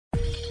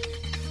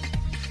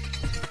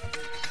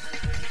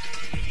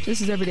This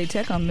is Everyday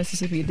Tech on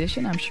Mississippi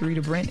Edition. I'm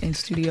Sharita Brent in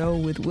studio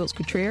with Wilts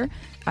Cottrell,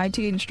 IT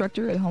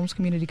instructor at Holmes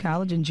Community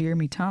College, and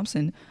Jeremy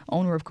Thompson,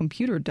 owner of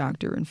Computer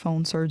Doctor and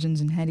Phone Surgeons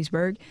in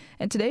Hattiesburg.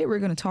 And today we're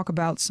going to talk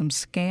about some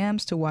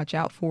scams to watch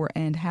out for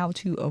and how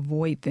to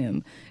avoid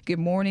them. Good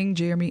morning,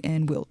 Jeremy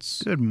and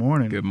Wilts. Good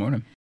morning. Good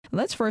morning.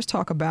 Let's first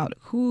talk about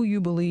who you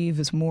believe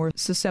is more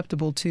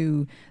susceptible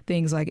to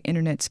things like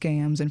internet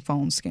scams and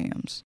phone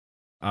scams.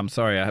 I'm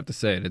sorry, I have to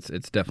say it.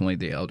 It's definitely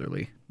the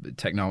elderly.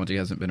 Technology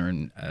hasn't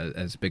been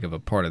as big of a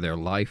part of their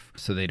life,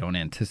 so they don't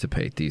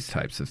anticipate these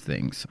types of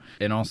things.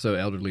 And also,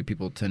 elderly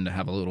people tend to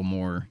have a little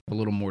more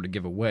to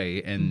give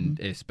away, and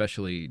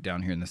especially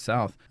down here in the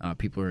South,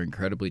 people are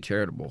incredibly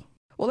charitable.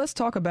 Well, let's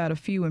talk about a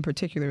few in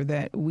particular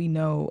that we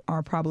know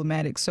are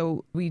problematic.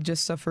 So we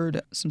just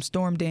suffered some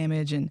storm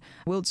damage, and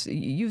Wilts,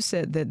 you've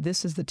said that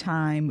this is the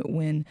time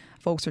when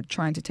folks are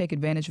trying to take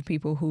advantage of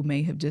people who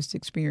may have just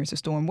experienced a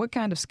storm. What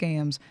kind of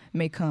scams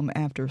may come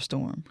after a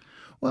storm?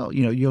 Well,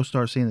 you'll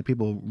start seeing the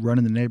people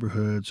running the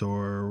neighborhoods,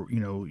 or,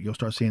 you'll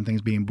start seeing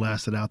things being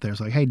blasted out there.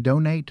 It's like, hey,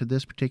 donate to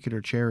this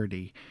particular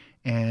charity.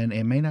 And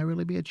it may not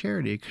really be a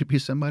charity. It could be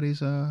somebody's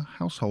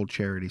household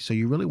charity. So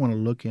you really want to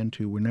look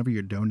into, whenever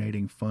you're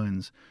donating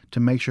funds, to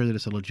make sure that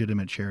it's a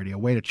legitimate charity. A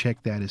way to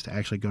check that is to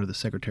actually go to the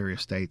Secretary of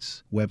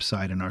State's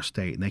website in our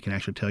state, and they can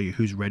actually tell you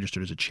who's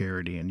registered as a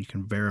charity, and you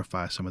can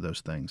verify some of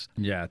those things.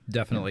 Yeah,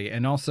 definitely.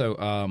 And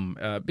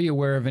also be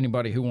aware of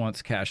anybody who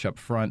wants cash up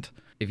front.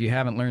 If you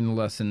haven't learned the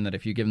lesson that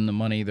if you give them the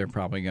money, they're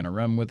probably going to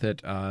run with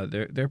it,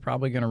 they're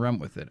probably going to run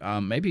with it.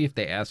 Maybe if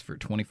they ask for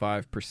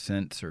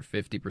 25% or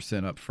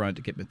 50% up front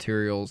to get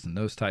materials and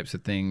those types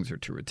of things, or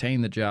to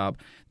retain the job,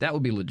 that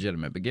would be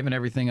legitimate. But giving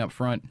everything up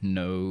front,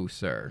 no,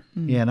 sir.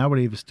 Yeah, and I would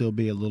even still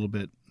be a little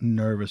bit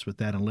nervous with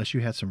that unless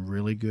you had some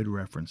really good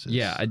references.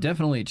 Yeah, I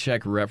definitely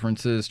check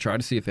references, try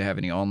to see if they have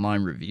any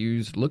online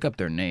reviews, look up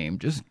their name,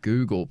 just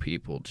Google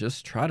people,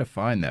 just try to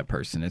find that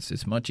person.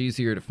 It's much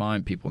easier to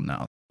find people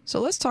now. So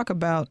let's talk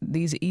about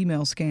these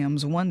email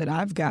scams. One that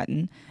I've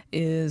gotten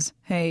is,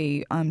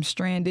 hey, I'm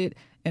stranded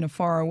in a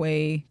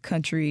faraway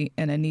country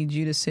and I need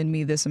you to send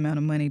me this amount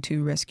of money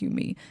to rescue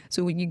me.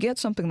 So when you get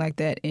something like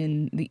that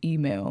in the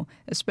email,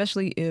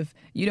 especially if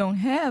you don't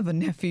have a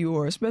nephew,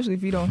 or especially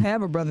if you don't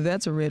have a brother,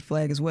 that's a red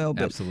flag as well.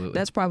 But absolutely.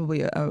 That's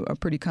probably a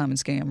pretty common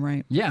scam,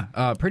 right? Yeah,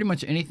 pretty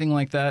much anything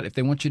like that. If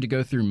they want you to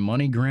go through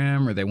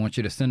MoneyGram, or they want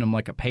you to send them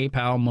like a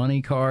PayPal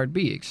money card,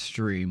 be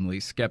extremely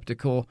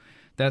skeptical.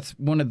 That's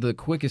one of the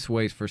quickest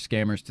ways for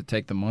scammers to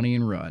take the money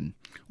and run.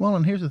 Well,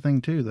 and here's the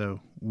thing, too, though.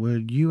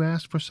 Would you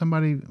ask for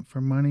somebody for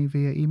money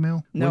via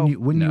email? No.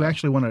 Wouldn't you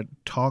actually want to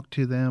talk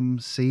to them,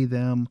 see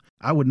them?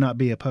 I would not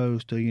be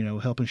opposed to,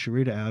 helping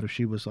Sharita out if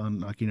she was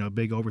on, a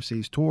big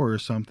overseas tour or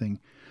something.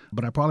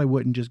 But I probably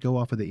wouldn't just go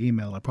off of the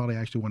email. I probably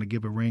actually want to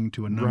give a ring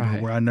to a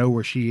number where I know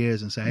where she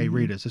is and say, hey,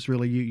 Rita, is this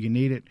really you? You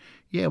need it?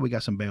 Yeah, we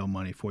got some bail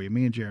money for you.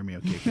 Me and Jeremy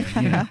will kick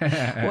in.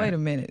 Wait a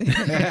minute.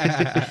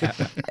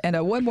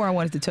 And one more I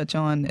wanted to touch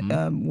on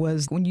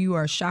was when you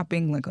are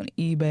shopping, like on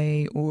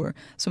eBay or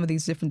some of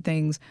these different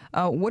things,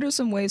 what are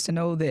some ways to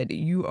know that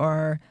you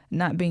are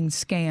not being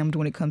scammed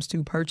when it comes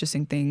to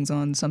purchasing things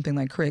on something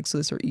like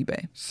Craigslist or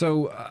eBay?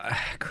 So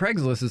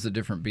Craigslist is a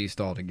different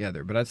beast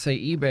altogether, but I'd say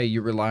eBay,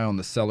 you rely on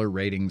the seller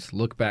ratings,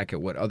 look back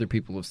at what other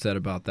people have said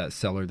about that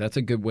seller. That's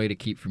a good way to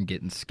keep from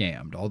getting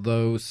scammed.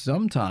 Although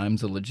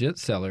sometimes a legit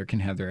seller can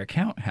have their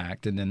account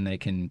hacked, and then they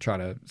can try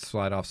to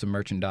slide off some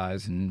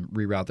merchandise and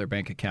reroute their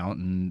bank account,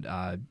 and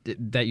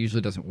that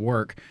usually doesn't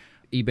work.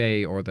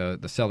 eBay or the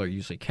seller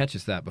usually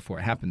catches that before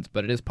it happens,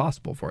 but it is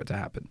possible for it to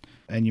happen.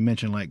 And you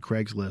mentioned like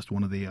Craigslist,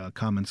 one of the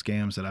common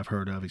scams that I've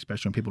heard of,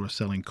 especially when people are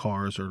selling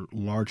cars or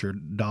larger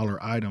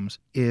dollar items,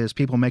 is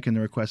people making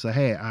the request that,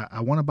 hey, I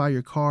want to buy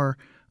your car.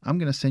 I'm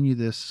going to send you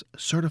this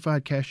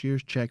certified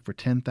cashier's check for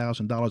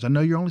 $10,000. I know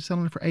you're only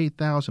selling it for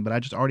 $8,000, but I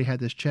just already had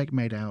this check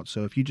made out.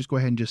 So if you just go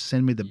ahead and just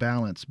send me the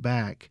balance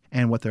back,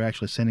 and what they're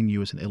actually sending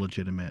you is an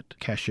illegitimate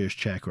cashier's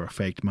check or a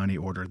faked money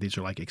order. These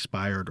are like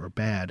expired or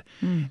bad.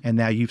 And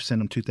now you've sent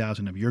them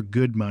 $2,000 of your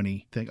good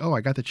money. Think, oh, I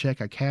got the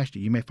check, I cashed it.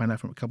 You may find out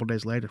from a couple of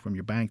days later from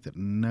your bank that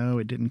no,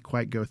 it didn't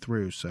quite go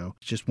through. So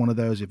it's just one of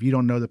those. If you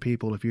don't know the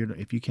people, if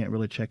you can't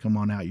really check them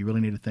on out, you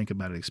really need to think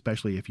about it,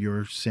 especially if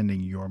you're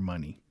sending your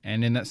money.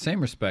 And in that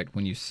same respect,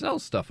 when you sell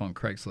stuff on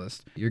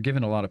Craigslist, you're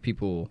giving a lot of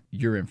people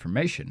your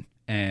information,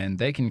 and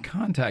they can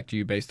contact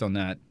you based on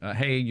that.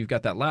 Hey, you've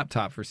got that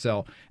laptop for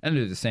sale, and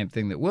do the same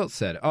thing that Wilt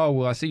said. Oh,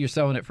 well, I see you're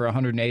selling it for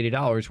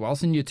 $180. Well, I'll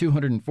send you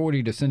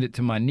 $240 to send it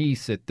to my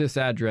niece at this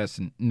address.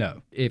 And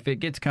no, if it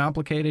gets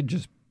complicated,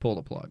 just pull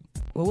the plug.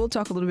 Well, we'll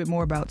talk a little bit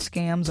more about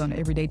scams on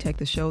Everyday Tech,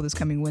 the show this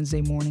coming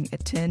Wednesday morning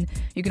at 10.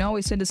 You can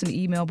always send us an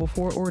email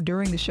before or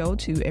during the show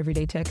to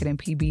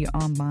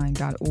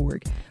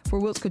everydaytech@mpbonline.org. For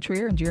Wilts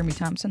Cottrell and Jeremy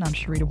Thompson, I'm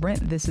Sharita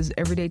Brent. This is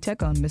Everyday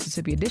Tech on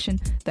Mississippi Edition.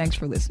 Thanks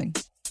for listening.